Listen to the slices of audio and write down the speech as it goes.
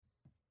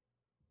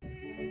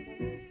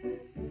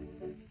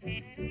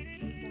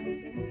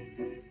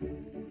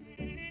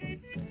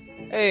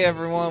Hey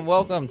everyone,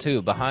 welcome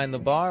to Behind the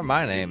Bar.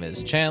 My name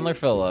is Chandler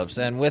Phillips,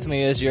 and with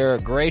me is your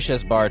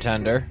gracious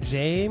bartender,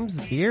 James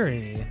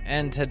Beery.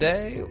 And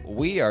today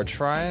we are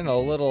trying a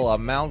little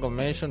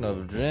amalgamation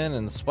of gin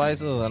and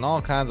spices and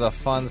all kinds of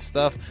fun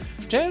stuff.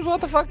 James, what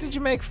the fuck did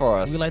you make for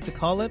us? We like to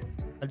call it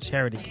a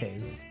charity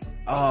case.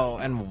 Oh,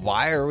 and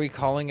why are we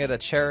calling it a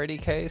charity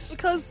case?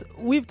 Because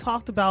we've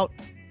talked about,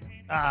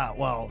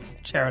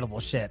 charitable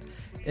shit.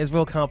 It's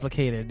real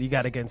complicated. You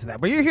got to get into that.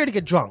 But you're here to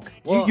get drunk.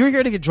 Well, you're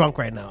here to get drunk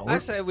right now. I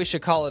say we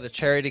should call it a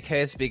charity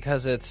case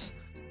because it's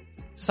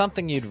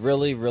something you'd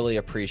really, really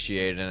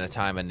appreciate in a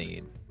time of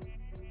need.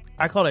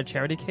 I call it a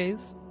charity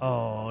case.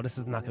 Oh, this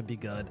is not going to be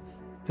good.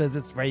 Because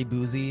it's very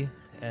boozy.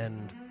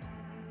 And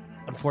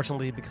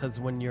unfortunately, because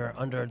when you're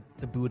under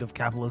the boot of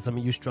capitalism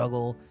and you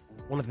struggle,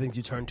 one of the things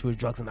you turn to is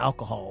drugs and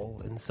alcohol.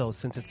 And so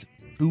since it's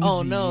boozy...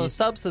 Oh no,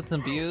 substance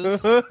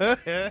abuse?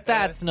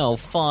 That's no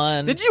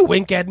fun. Did you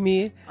wink at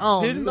me?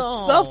 Oh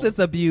no. Substance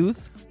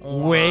abuse.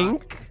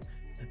 Wink.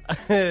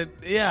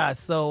 Yeah,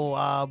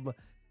 so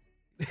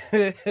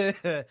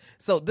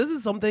so this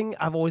is something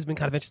I've always been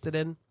kind of interested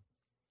in,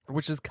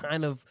 which is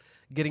kind of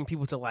getting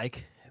people to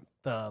like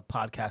the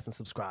podcast and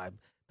subscribe.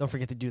 Don't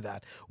forget to do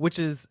that. Which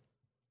is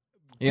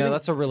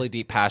that's a really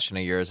deep passion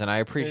of yours, and I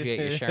appreciate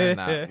you sharing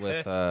that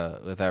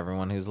with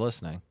everyone who's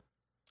listening.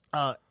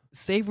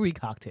 Savory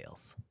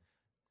cocktails.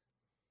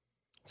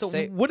 So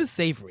what is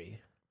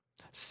savory?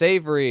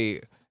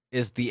 Savory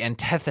is the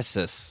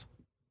antithesis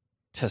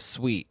to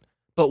sweet.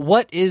 But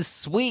what is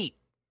sweet?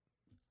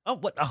 Oh,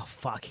 what? Oh,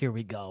 fuck. Here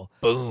we go.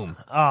 Boom.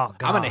 Oh,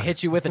 God. I'm going to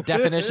hit you with a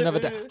definition of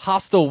a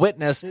hostile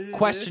witness.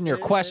 Question your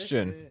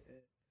question.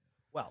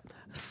 Well,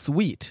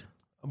 sweet,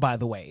 by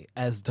the way,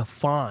 as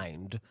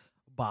defined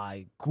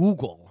by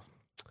Google,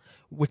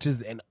 which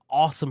is an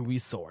awesome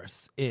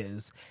resource,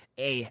 is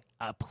a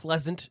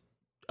pleasant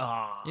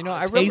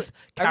taste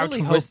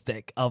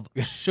characteristic of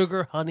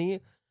sugar,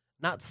 honey,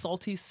 not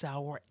salty,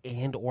 sour,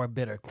 and or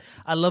bitter.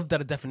 I love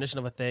that a definition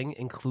of a thing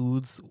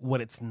includes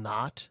what it's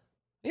not.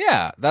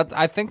 Yeah,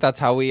 I think that's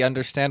how we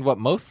understand what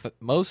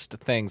most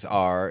things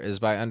are, is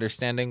by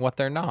understanding what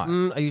they're not.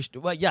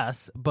 Well,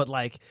 yes, but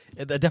like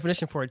the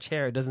definition for a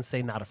chair doesn't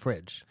say not a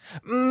fridge.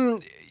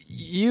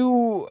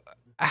 You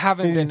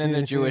haven't been in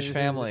a Jewish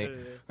family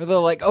where they're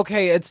like,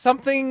 okay, it's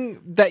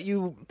something that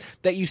you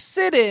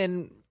sit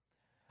in,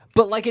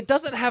 but like it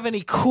doesn't have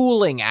any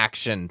cooling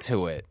action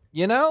to it,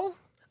 you know?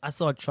 I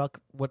saw a truck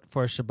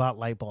for a Shabbat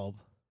light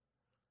bulb.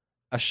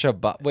 A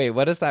Shabbat? Wait,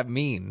 what does that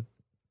mean?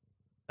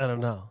 I don't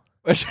know.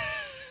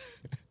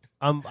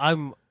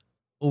 I'm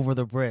over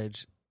the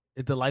bridge.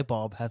 The light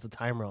bulb has a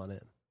timer on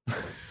it.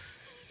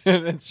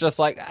 And it's just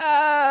like,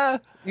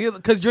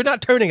 because you're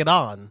not turning it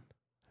on.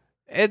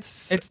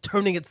 It's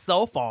turning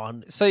itself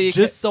on. So you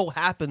so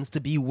happens to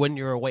be when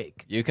you're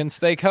awake. You can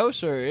stay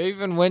kosher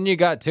even when you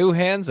got two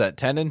hands at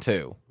 10 and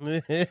 2.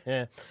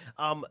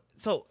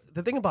 So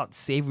the thing about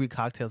savory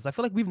cocktails, I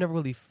feel like we've never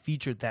really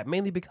featured that,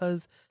 mainly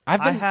because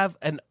I have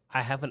an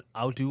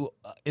outdo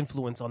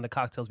influence on the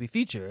cocktails we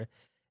feature,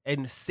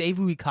 and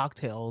savory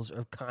cocktails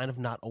have kind of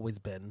not always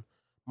been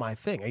my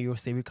thing. Are you a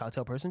savory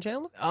cocktail person,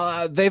 Chandler?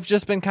 They've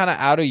just been kind of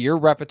out of your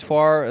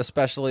repertoire,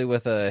 especially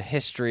with a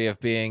history of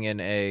being in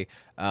a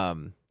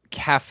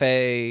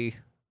cafe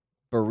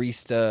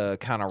barista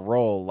kind of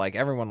role. Like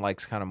everyone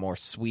likes kind of more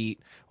sweet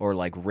or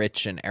like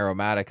rich and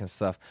aromatic and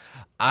stuff.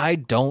 I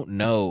don't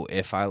know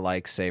if I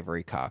like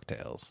savory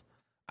cocktails.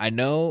 I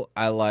know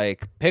I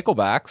like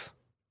picklebacks.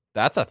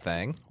 That's a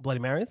thing. Bloody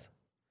Marys?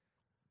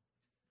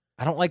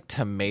 I don't like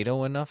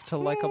tomato enough to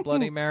like a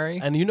Bloody Mary.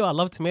 And you know I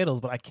love tomatoes,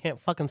 but I can't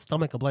fucking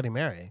stomach a Bloody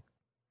Mary.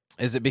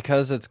 Is it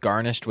because it's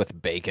garnished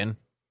with bacon?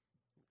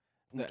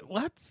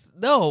 What?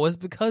 No, it's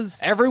because...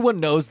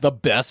 Everyone knows the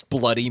best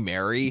Bloody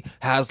Mary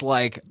has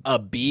like a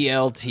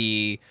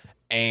BLT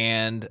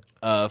and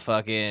a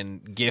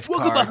fucking gift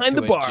card. Welcome behind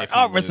the bar. Jiffy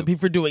Our Lube. recipe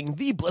for doing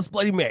the blessed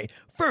Bloody Mary.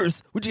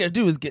 First, what you gotta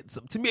do is get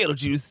some tomato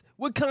juice.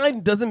 What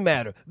kind doesn't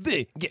matter.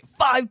 Then get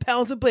 5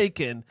 pounds of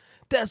bacon.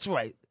 That's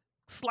right.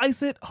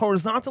 Slice it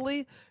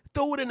horizontally.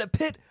 Throw it in a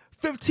pit.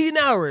 15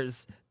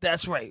 hours.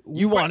 That's right.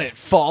 You want it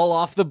fall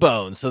off the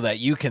bone so that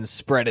you can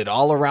spread it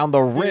all around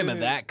the rim of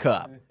that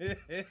cup.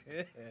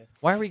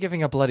 Why are we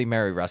giving a Bloody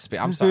Mary recipe?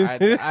 I'm sorry.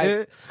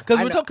 Because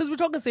we're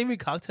talking savory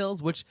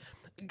cocktails, which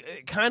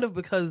kind of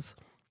because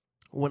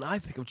when I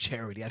think of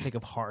charity, I think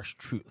of harsh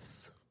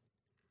truths.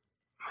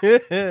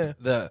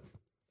 The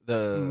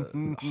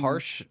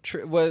harsh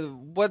truth.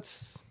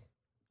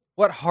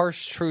 What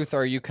harsh truth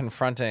are you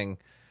confronting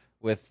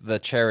with the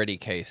charity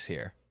case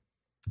here?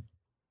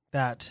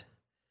 That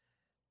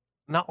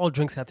not all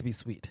drinks have to be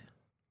sweet.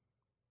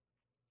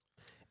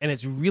 And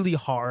it's really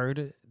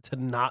hard to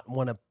not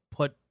want to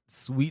put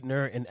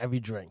sweetener in every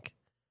drink.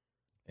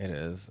 It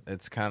is.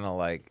 It's kind of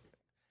like,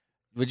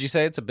 would you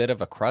say it's a bit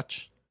of a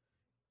crutch?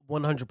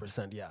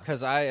 100%, yes.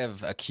 Because I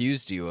have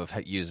accused you of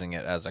using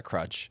it as a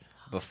crutch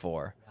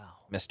before, Wow.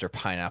 Mr.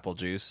 Pineapple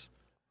Juice.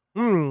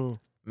 Mm.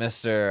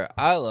 Mr.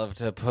 I love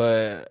to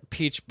put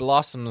peach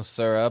blossom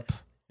syrup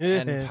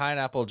and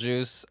pineapple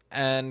juice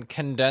and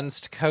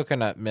condensed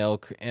coconut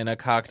milk in a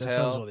cocktail. That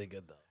sounds really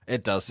good, though.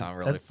 It does sound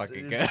really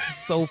fucking good.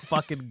 So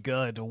fucking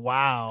good.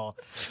 Wow.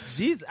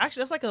 Jeez,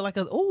 actually, that's like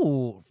a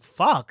oh,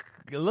 fuck.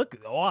 Look,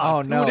 wow,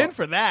 Oh, tune no. in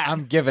for that.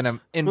 I'm giving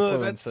him That's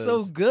influences.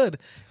 so good.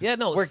 Yeah,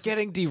 no. We're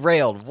getting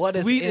derailed. What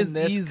is sweet in is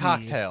this easy.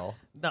 cocktail?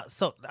 No,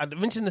 so I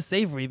mentioned the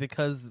savory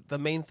because the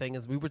main thing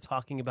is we were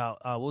talking about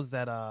what was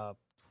that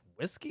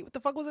whiskey? What the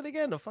fuck was it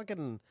again? A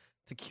fucking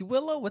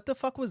tequila? What the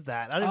fuck was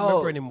that? I don't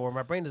remember anymore.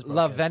 My brain is broken.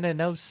 La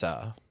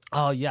Venenosa.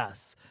 Oh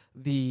yes,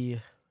 the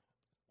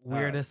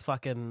weirdest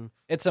fucking.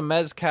 It's a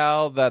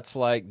mezcal that's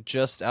like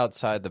just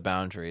outside the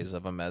boundaries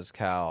of a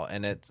mezcal,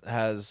 and it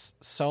has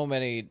so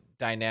many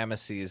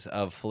dynamices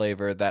of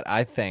flavor that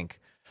I think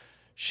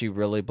she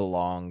really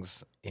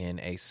belongs in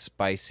a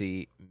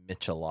spicy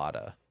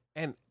michelada.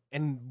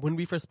 And when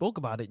we first spoke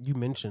about it, you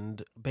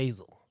mentioned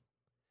basil,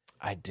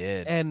 I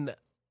did. and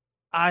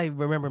I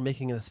remember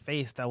making this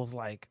face that was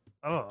like,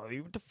 "Oh,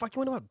 what the fuck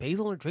you want to put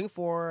basil in a drink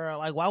for?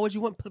 Like, why would you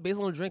want to put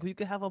basil in a drink when you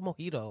could have a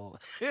mojito?"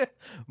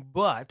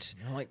 But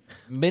I'm like,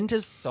 mint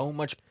is so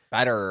much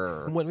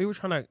better. when we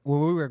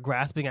were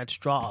grasping at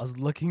straws,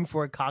 looking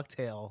for a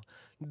cocktail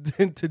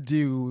to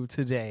do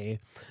today,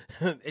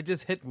 it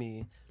just hit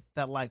me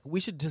that like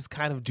we should just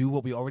kind of do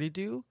what we already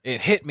do,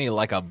 It hit me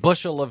like a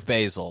bushel of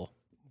basil.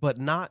 but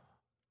not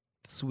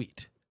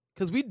sweet,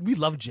 because we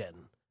love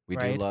gin. We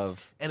Right? do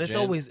love, And it's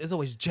gin.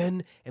 always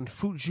gin and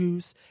fruit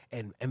juice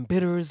and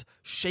bitters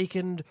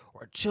shaken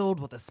or chilled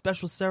with a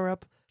special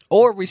syrup.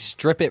 Or we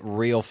strip it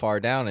real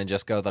far down and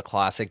just go the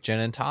classic gin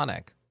and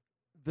tonic.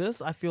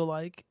 This I feel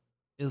like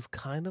is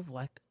kind of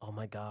like, oh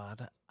my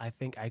god, I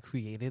think I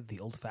created the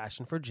old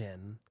fashioned for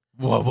gin.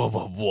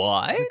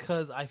 What?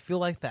 Because I feel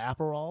like the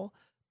Aperol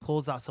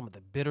pulls out some of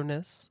the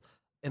bitterness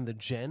in the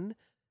gin.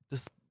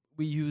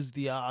 We use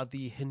the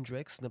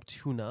Hendrix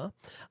Neptuna.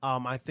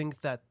 I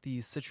think that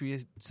the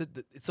citrus.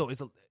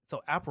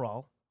 So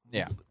Aperol.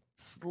 Yeah.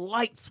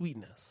 Slight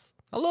sweetness,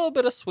 A little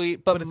bit of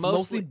sweet, but, but it's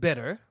mostly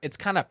bitter. it's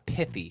kind of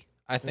pithy.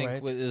 I think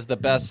Right. is the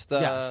best.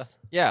 Yes.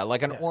 Yeah,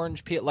 like an Yeah.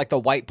 orange peel, like the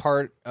white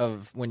part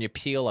of when you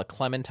peel a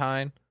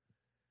clementine.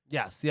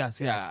 Yes. Yeah,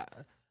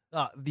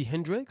 The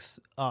Hendrix,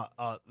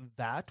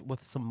 that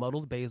with some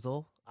muddled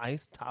basil,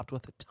 ice topped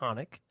with a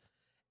tonic,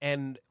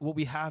 and what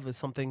we have is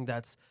something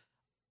that's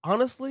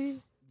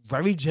honestly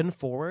very gin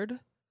forward,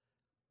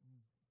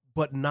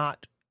 but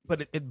not.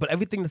 But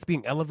everything that's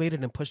being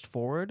elevated and pushed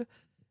forward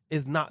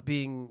is not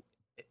being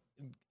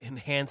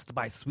enhanced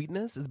by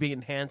sweetness. Is being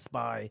enhanced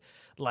by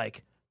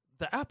like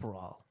the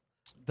Aperol,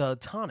 the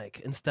tonic,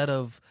 instead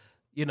of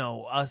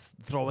us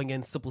throwing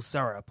in simple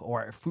syrup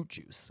or fruit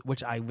juice,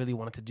 which I really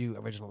wanted to do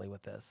originally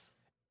with this.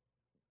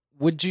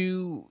 Would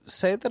you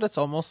say that it's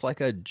almost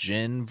like a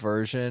gin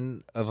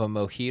version of a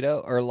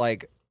mojito, or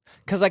like?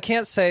 Because I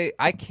can't say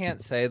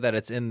that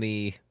it's in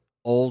the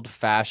old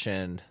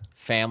fashioned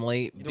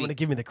family You don't want to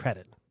give me the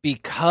credit.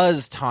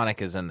 because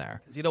tonic is in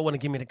there. Because you don't want to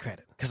give me the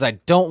credit. Because I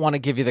don't want to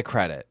give you the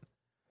credit.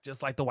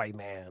 Just like the white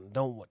man.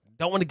 Don't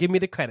want to give me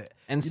the credit.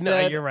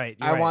 Instead, you're right.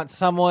 I want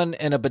someone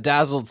in a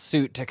bedazzled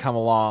suit to come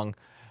along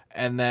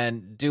and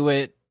then do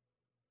it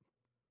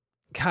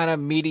kind of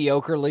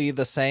mediocrely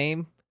the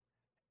same,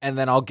 and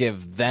then I'll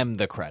give them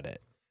the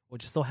credit.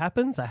 Which just so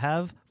happens I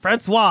have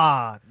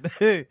Francois.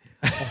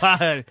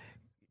 Wow.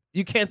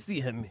 You can't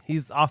see him.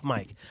 He's off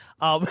mic.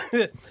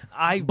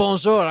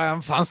 Bonjour,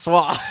 I'm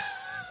Francois.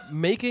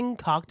 Making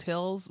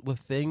cocktails with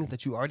things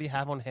that you already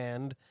have on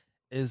hand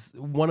is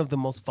one of the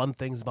most fun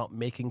things about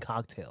making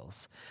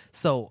cocktails.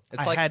 So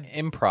It's I like had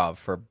improv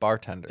for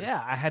bartenders.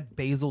 Yeah, I had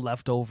basil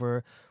left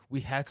over.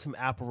 We had some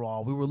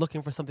Aperol. We were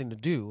looking for something to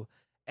do.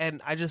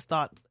 And I just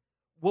thought,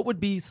 what would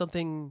be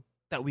something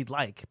that we'd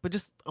like, but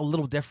just a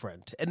little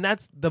different? And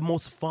that's the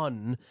most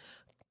fun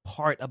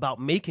part about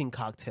making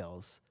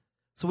cocktails.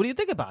 So what do you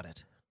think about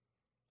it?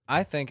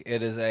 I think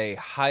it is a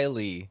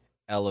highly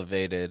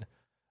elevated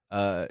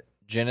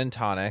gin and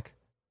tonic,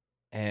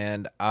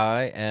 and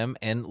I am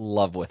in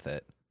love with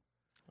it.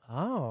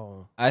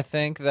 Oh. I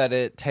think that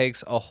it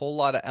takes a whole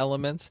lot of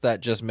elements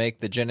that just make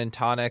the gin and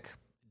tonic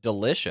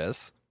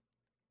delicious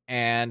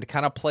and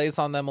kind of plays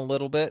on them a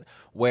little bit,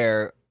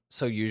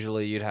 so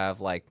usually you'd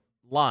have like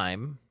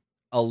lime,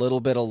 a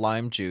little bit of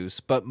lime juice,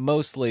 but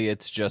mostly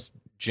it's just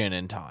gin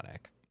and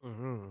tonic.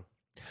 Mm-hmm.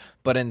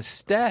 But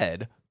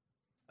instead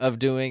of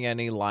doing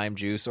any lime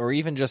juice or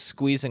even just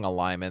squeezing a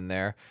lime in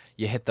there,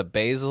 you hit the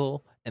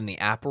basil and the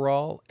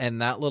Aperol,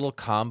 and that little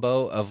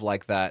combo of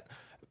like that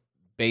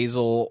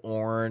basil,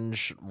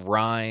 orange,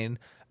 rind,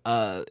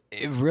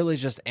 it really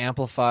just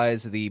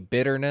amplifies the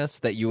bitterness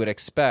that you would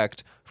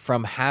expect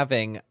from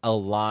having a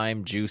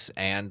lime juice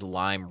and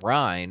lime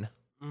rind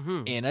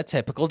in a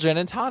typical gin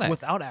and tonic.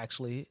 Without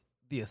actually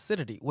the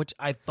acidity, which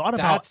I thought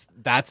about.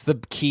 That's the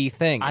key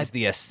thing, is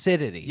the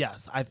acidity.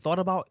 Yes, I thought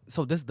about.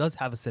 So this does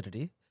have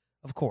acidity,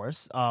 of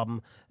course.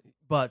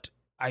 But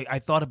I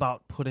thought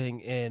about putting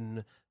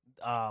in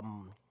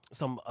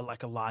some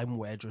like a lime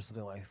wedge or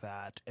something like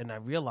that, and I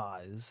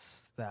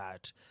realized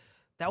that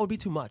would be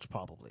too much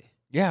probably.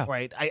 Yeah.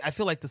 Right, I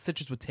feel like the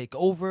citrus would take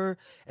over,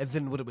 and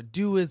then what it would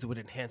do is it would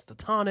enhance the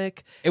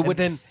tonic. It and would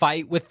then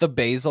fight with the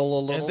basil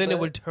a little and then bit. it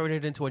would turn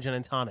it into a gin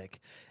and tonic,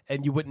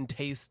 and you wouldn't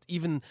taste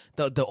even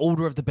the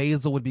odor of the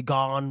basil would be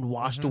gone,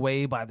 washed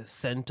away by the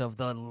scent of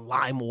the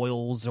lime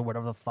oils or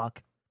whatever the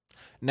fuck.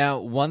 Now,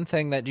 one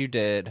thing that you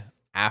did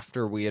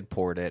after we had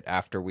poured it,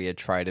 after we had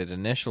tried it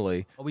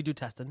initially, Oh, we do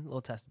testing, a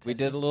little testing. we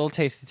did a little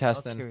tasty I was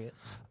testing.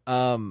 curious.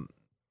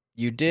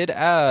 You did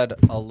add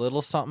a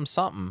little something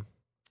something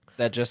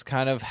that just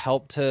kind of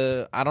helped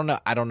to, I don't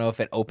know if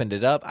it opened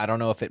it up. I don't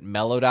know if it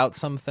mellowed out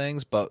some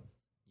things, but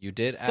you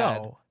did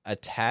add a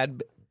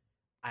tad.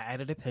 I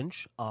added a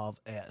pinch of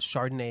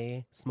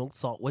Chardonnay smoked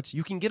salt, which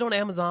you can get on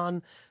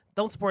Amazon.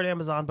 Don't support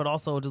Amazon, but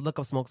also just look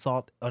up smoked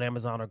salt on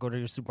Amazon or go to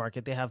your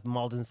supermarket. They have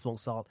Malden smoked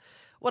salt,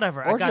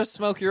 whatever. Or just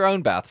smoke your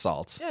own bath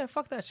salts. Yeah,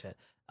 fuck that shit.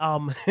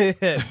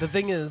 The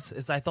thing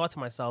is I thought to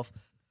myself,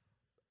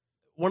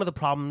 one of the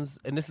problems,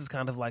 and this is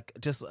kind of like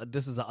this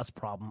is a us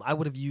problem. I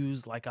would have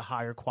used like a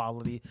higher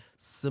quality,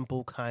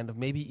 simple kind of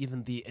maybe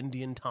even the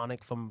Indian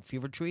tonic from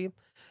Fever Tree,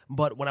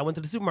 but when I went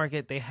to the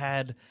supermarket, they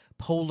had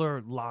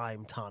Polar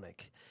Lime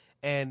tonic,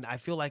 and I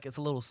feel like it's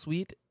a little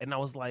sweet, and I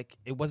was like,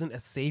 it wasn't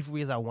as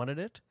savory as I wanted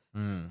it,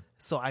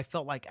 so I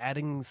felt like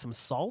adding some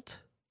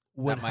salt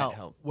would That might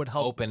help. Would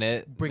help Open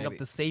it, bring maybe. up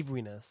the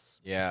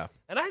savoriness. Yeah.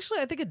 And actually,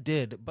 I think it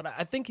did. But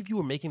I think if you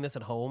were making this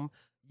at home,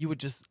 you would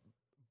just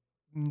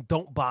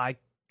don't buy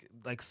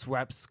like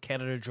Schweppes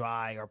Canada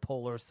Dry or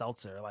Polar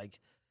Seltzer. Like,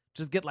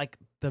 just get like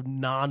the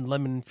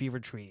non-lemon Fever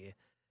Tree,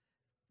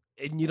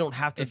 and you don't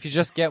have to. If you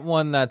just get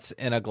one that's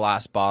in a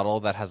glass bottle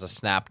that has a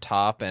snap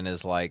top and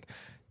is like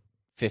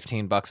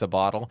 $15 a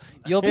bottle,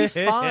 you'll be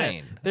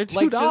fine. They're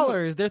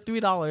 $2. They're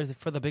 $3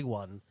 for the big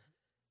one.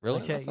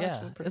 Really? Okay, That's yeah,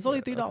 actually pretty it's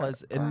only good. $3, Okay. and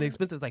the Alright.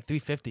 expensive is like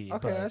 $3.50.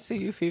 Okay, I see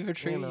you, Fever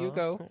Tree. You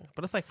go.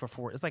 But it's like for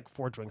four. It's like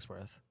 4 drinks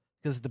worth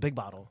because it's the big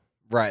bottle.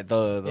 Right.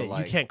 The Yeah,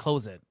 like. you can't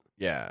close it.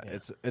 Yeah, Yeah.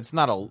 it's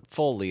not a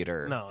full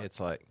liter. No.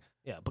 It's like,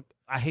 Yeah, but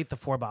I hate the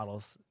 4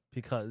 bottles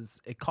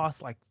because it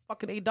costs like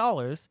fucking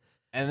 $8,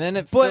 and then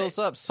it But- fills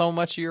up so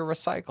much of your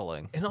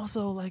recycling. and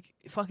also like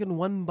fucking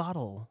one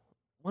bottle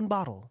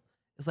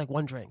is like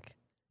one drink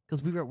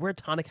because we're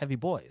tonic heavy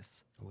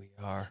boys. We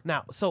are.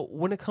 Now, so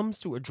when it comes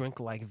to a drink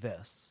like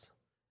this,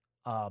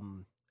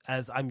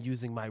 as I'm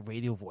using my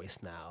radio voice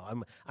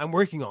now, I'm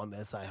working on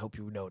this. I hope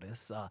you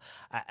notice.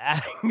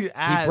 We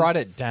brought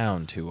it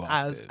down to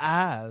as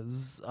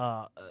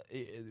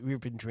we've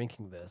been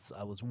drinking this.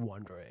 I was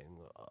wondering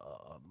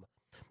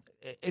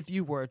if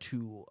you were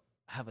to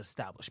have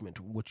establishment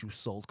in which you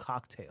sold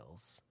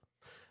cocktails,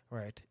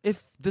 right?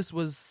 If this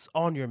was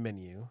on your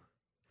menu,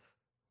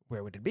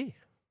 where would it be?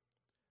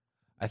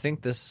 I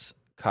think this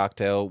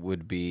cocktail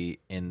would be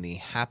in the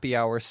happy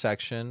hour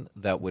section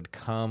that would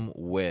come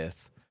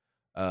with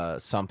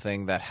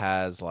something that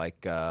has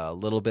like a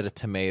little bit of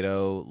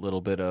tomato,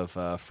 little bit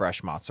of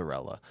fresh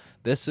mozzarella.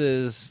 This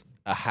is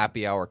a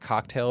happy hour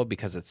cocktail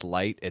because it's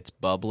light, it's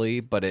bubbly,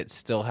 but it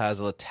still has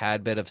a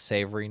tad bit of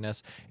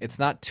savoriness. It's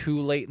not too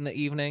late in the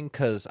evening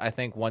because I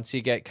think once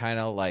you get kind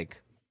of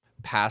like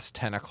past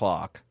 10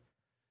 o'clock,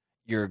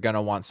 you're going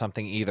to want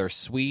something either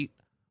sweet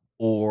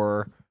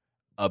or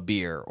a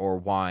beer or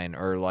wine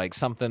or like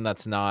something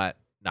that's not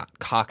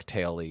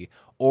cocktaily,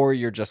 or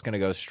you're just going to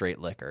go straight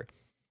liquor.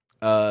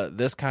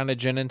 This kind of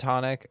gin and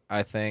tonic,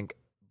 I think,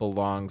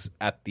 belongs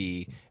at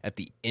the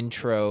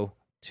intro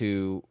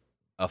to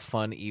a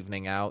fun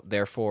evening out.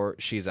 Therefore,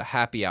 she's a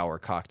happy hour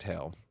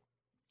cocktail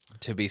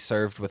to be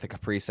served with a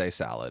caprese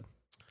salad.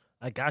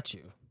 I got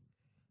you.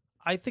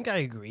 I think I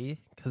agree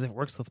because it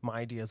works with my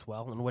idea as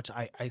well, in which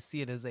I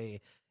see it as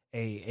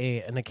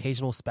an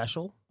occasional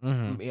special.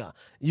 Mm-hmm. Yeah,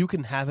 you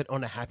can have it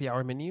on a happy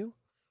hour menu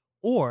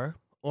or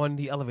on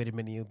the elevated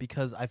menu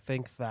because I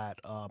think that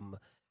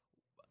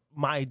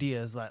my idea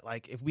is that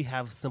like if we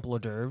have simple hors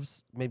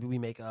d'oeuvres, maybe we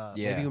make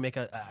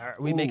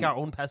make our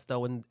own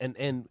pesto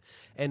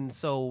and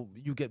so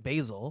you get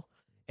basil,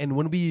 and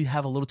when we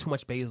have a little too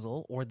much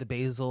basil or the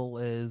basil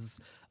is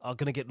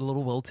gonna get a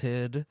little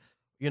wilted,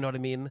 you know what I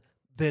mean?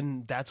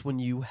 Then that's when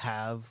you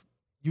have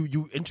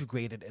you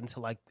integrate it into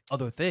like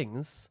other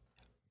things.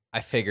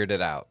 I figured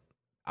it out.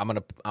 I'm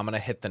gonna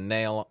hit the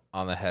nail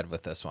on the head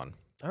with this one.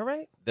 All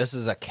right. This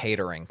is a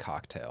catering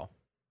cocktail.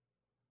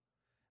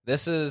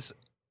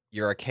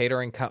 You're a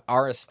catering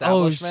our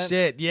establishment Oh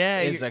shit!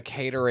 Yeah, is a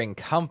catering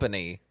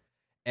company,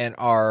 and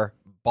our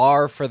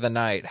bar for the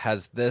night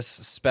has this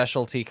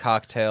specialty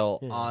cocktail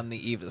on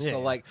the evening. Yeah. So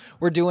like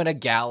we're doing a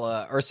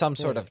gala or some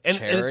sort of and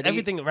charity it's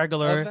everything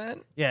regular.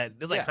 event. Yeah,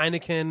 there's like Yeah.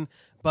 Heineken,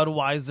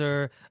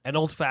 Budweiser, an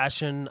old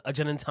fashioned, a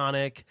gin and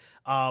tonic,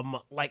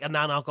 like a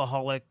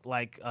non-alcoholic,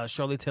 like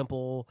Shirley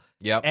Temple,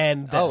 Yep.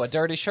 and a this.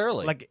 Dirty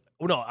Shirley. like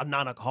no, a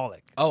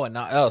non-alcoholic. so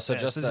Yeah,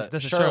 just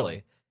this is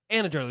Shirley.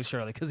 and a Dirty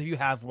Shirley, because if you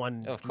have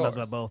one, Of you might as well course.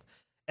 have both.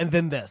 And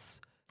then this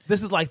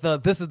is like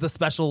this is the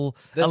special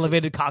This is-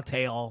 elevated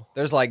cocktail.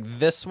 There's like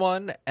this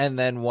one, and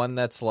then one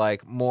that's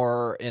like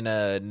more in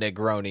a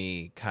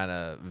Negroni kind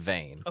of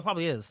vein. It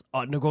probably is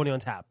Negroni on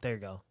tap. There you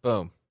go.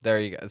 Boom. There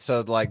you go.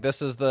 So like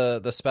this is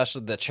the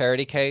special, the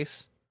charity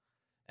case,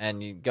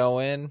 and you go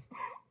in.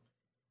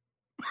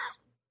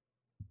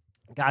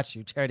 Got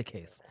you. Charity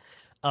case.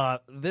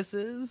 This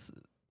is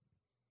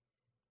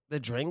the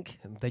drink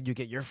that you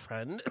get your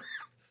friend.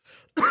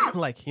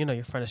 Like, you know,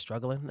 your friend is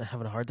struggling and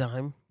having a hard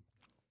time.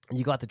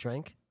 You got the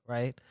drink,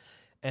 right?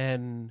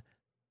 And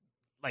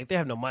like they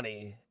have no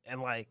money,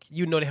 and like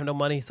you know they have no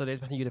money, so they're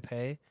expecting you to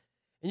pay.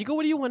 And you go,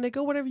 what do you want? They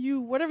go, whatever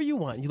you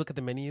want. You look at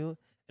the menu, and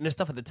there's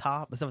stuff at the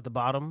top, and stuff at the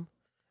bottom, and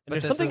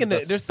But there's something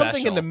this is there's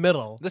something in the special.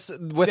 middle. This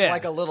with Yeah.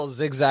 like a little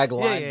zigzag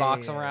line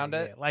box around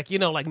Yeah. it. Like, you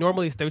know, like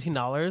normally it's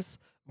 $13,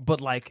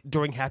 but like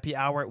during happy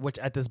hour, which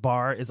at this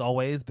bar is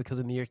always, because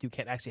in New York you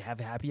can't actually have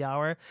a happy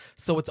hour,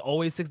 so it's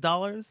always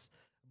 $6.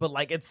 But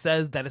like it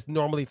says that it's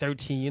normally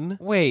 13.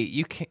 Wait,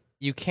 you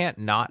can't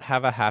not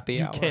have a happy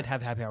You hour? can't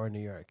have happy hour in New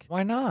York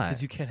Why not?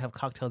 because you can't have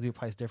cocktails be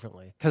priced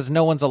differently. Because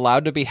no one's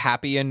allowed to be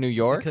happy in New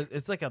York? Because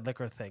it's like a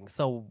liquor thing.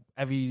 So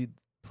every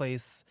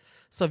place,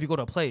 so if you go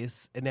to a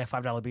place and they have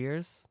 $5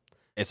 beers,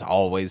 It's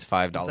always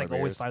 $5 it's like beers.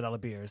 always $5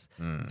 beers.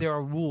 Mm. There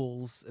are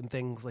rules and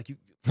things like you.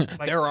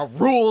 Like, There are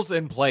rules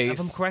in place.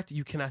 if I'm correct,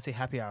 you cannot say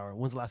happy hour.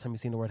 When's the last time you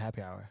seen the word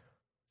happy hour?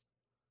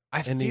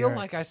 I in New feel York.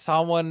 like I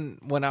saw one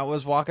when I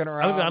was walking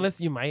around. I'll be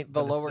honest, you might.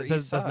 the but Lower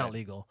that's, East that's Side. not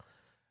legal.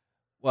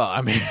 Well,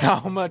 I mean,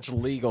 how much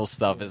legal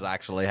stuff is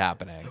actually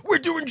happening? We're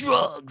doing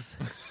drugs.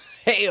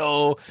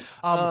 Heyo.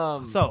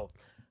 So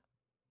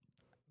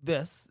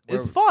this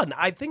is We're- fun.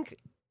 I think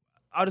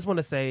I just want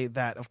to say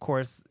that, of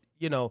course,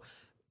 you know,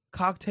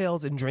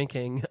 cocktails and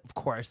drinking, of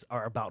course,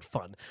 are about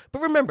fun.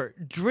 But remember,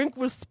 drink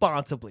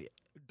responsibly.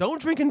 Don't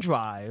drink and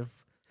drive.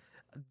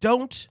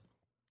 Don't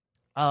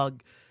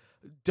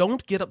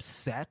get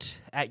upset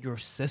at your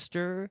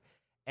sister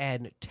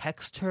and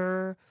text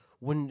her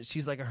when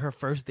she's like her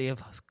first day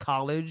of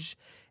college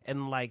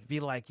and like be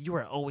like, you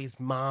are always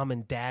mom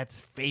and dad's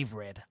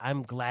favorite.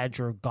 I'm glad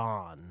you're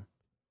gone.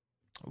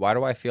 Why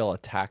do I feel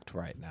attacked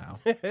right now?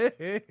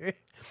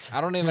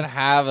 I don't even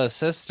have a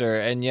sister,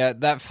 and yet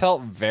that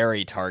felt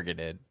very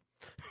targeted.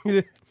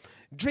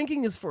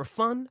 Drinking is for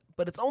fun,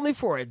 but it's only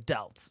for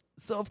adults.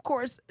 So, of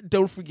course,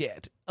 don't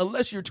forget,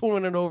 unless you're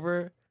 21 and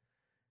over,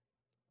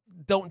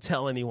 don't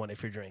tell anyone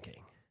if you're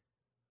drinking.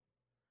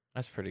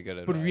 That's pretty good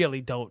advice. But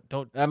really, don't.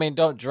 I mean,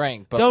 don't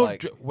drink, but Don't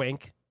like,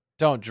 wink,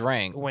 don't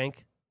drink.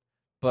 wink,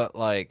 But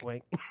like,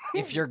 wink.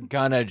 if you're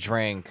gonna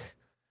drink,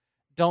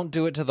 don't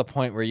do it to the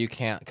point where you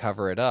can't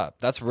cover it up.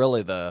 That's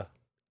really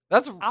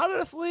that's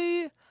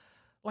Honestly,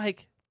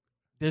 like,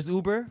 there's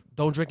Uber.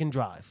 Don't drink and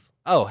drive.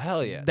 oh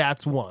hell yeah.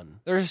 That's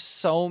one. There's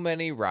so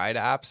many ride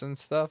apps and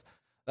stuff.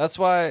 That's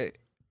why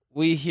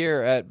we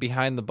here at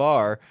Behind the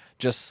Bar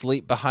just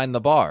sleep behind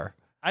the bar.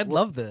 I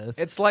love this.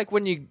 It's like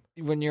when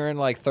you're in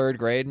like third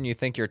grade and you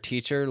think your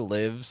teacher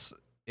lives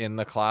in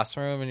the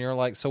classroom and you're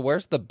like, so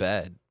where's the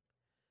bed?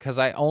 Because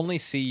I only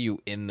see you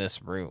in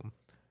this room.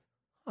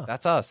 Huh.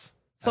 That's us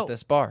So- at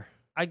this bar.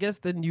 I guess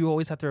then you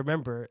always have to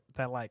remember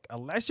that, like,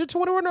 unless you're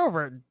 21 and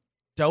over,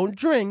 don't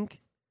drink.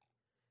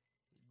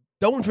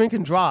 Don't drink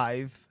and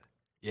drive.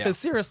 Yeah. Because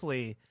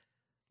seriously,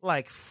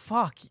 like,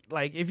 fuck.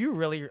 Like, if you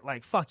really,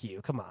 like, fuck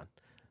you. Come on.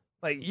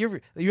 Like, you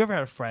ever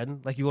had a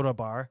friend, like, you go to a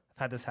bar,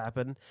 had this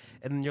happen,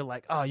 and then you're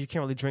like, oh, you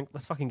can't really drink.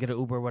 Let's fucking get an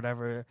Uber or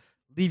whatever.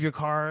 Leave your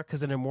car,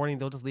 because in the morning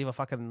they'll just leave a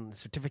fucking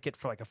certificate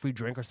for, like, a free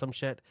drink or some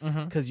shit,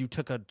 Mm-hmm. because you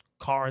took a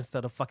car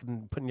instead of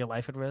fucking putting your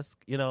life at risk,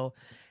 you know?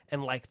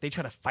 And, like, they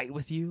try to fight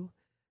with you.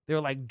 They're,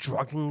 like,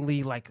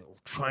 drunkenly, like,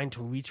 trying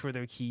to reach for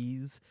their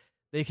keys.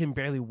 They can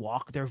barely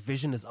walk. Their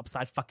vision is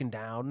upside fucking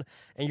down.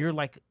 And you're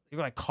like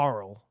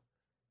Carl.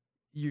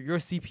 You're a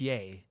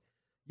CPA.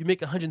 You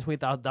make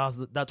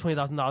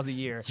 $120,000 a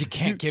year. You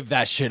can't give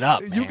that shit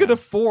up. You man. can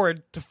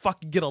afford to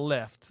fucking get a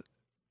lift.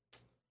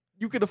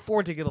 You can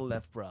afford to get a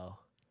lift, bro.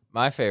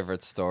 My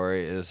favorite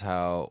story is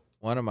how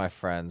one of my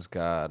friends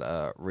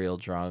got real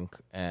drunk,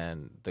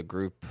 and the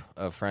group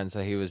of friends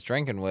that he was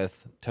drinking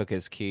with took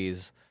his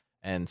keys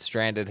and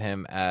stranded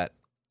him at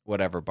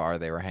whatever bar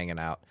they were hanging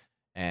out.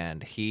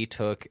 And he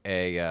took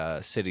a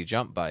city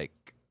jump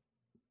bike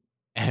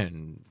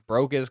and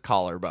broke his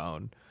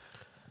collarbone.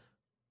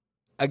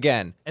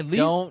 Again, At least-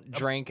 don't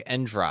drink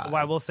and drive.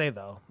 Well, I will say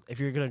though, if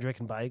you're gonna drink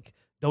and bike,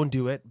 don't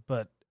do it.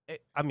 But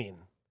I mean,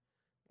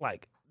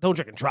 like, don't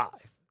drink and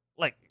drive.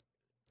 Like,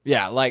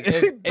 Yeah, like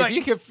if Like-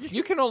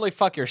 you can only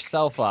fuck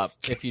yourself up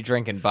if you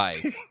drink and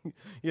bike.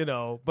 you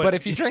know. But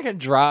if you drink and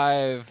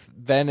drive,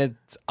 then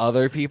it's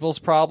other people's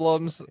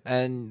problems,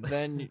 and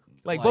then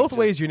like both just-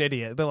 ways, you're an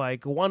idiot. But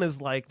like, one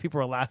is like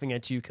people are laughing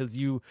at you because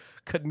you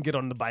couldn't get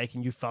on the bike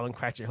and you fell and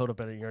cracked your head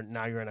open, and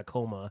you're in a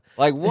coma.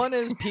 Like one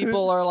is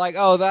people are like,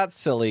 "Oh, that's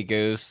silly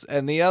goose,"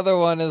 and the other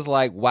one is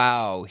like,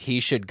 "Wow, he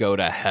should go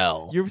to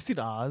hell." You ever seen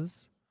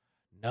Oz?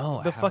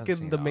 No, The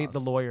fucking the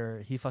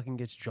lawyer, he fucking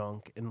gets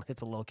drunk and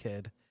hits a little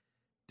kid,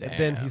 and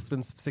then he Damn.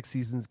 spends 6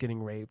 seasons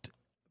getting raped.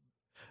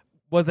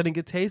 Was that in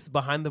good taste?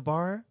 Behind the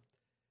bar,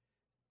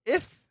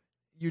 if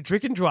you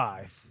drink and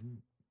drive,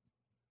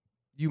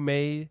 you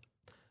may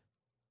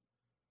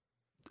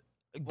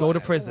go to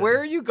prison. Where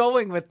are you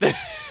going with this?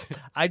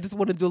 I just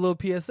want to do a little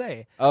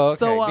PSA. Oh, okay,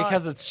 So,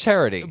 because it's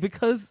charity.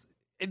 because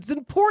It's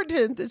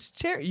important. It's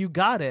charity. You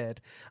got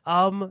it.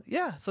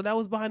 Yeah. So that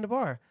was Behind the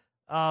Bar.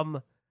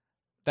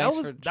 Thanks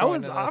for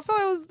joining us. I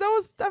feel like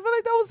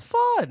that was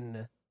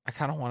fun. I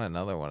kind of want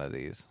another one of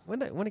these. When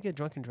to get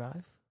drunk and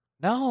drive?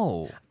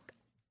 No.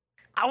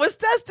 I was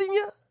testing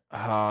you.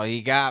 Oh,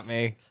 he got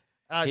me.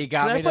 He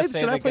got me to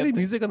say Should the I play good the thing.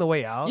 music on the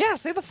way out? Yeah,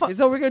 say the fun.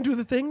 So we're gonna do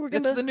the thing.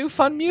 It's the new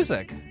fun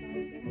music.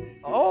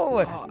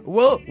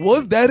 Well,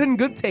 was that in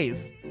good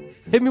taste?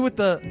 Hit me with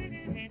the.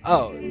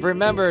 Oh,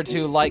 remember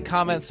to like,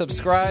 comment,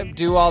 subscribe,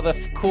 do all the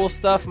cool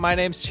stuff. My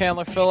name's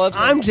Chandler Phillips.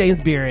 I'm James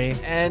Beery.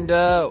 And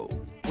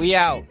we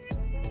out.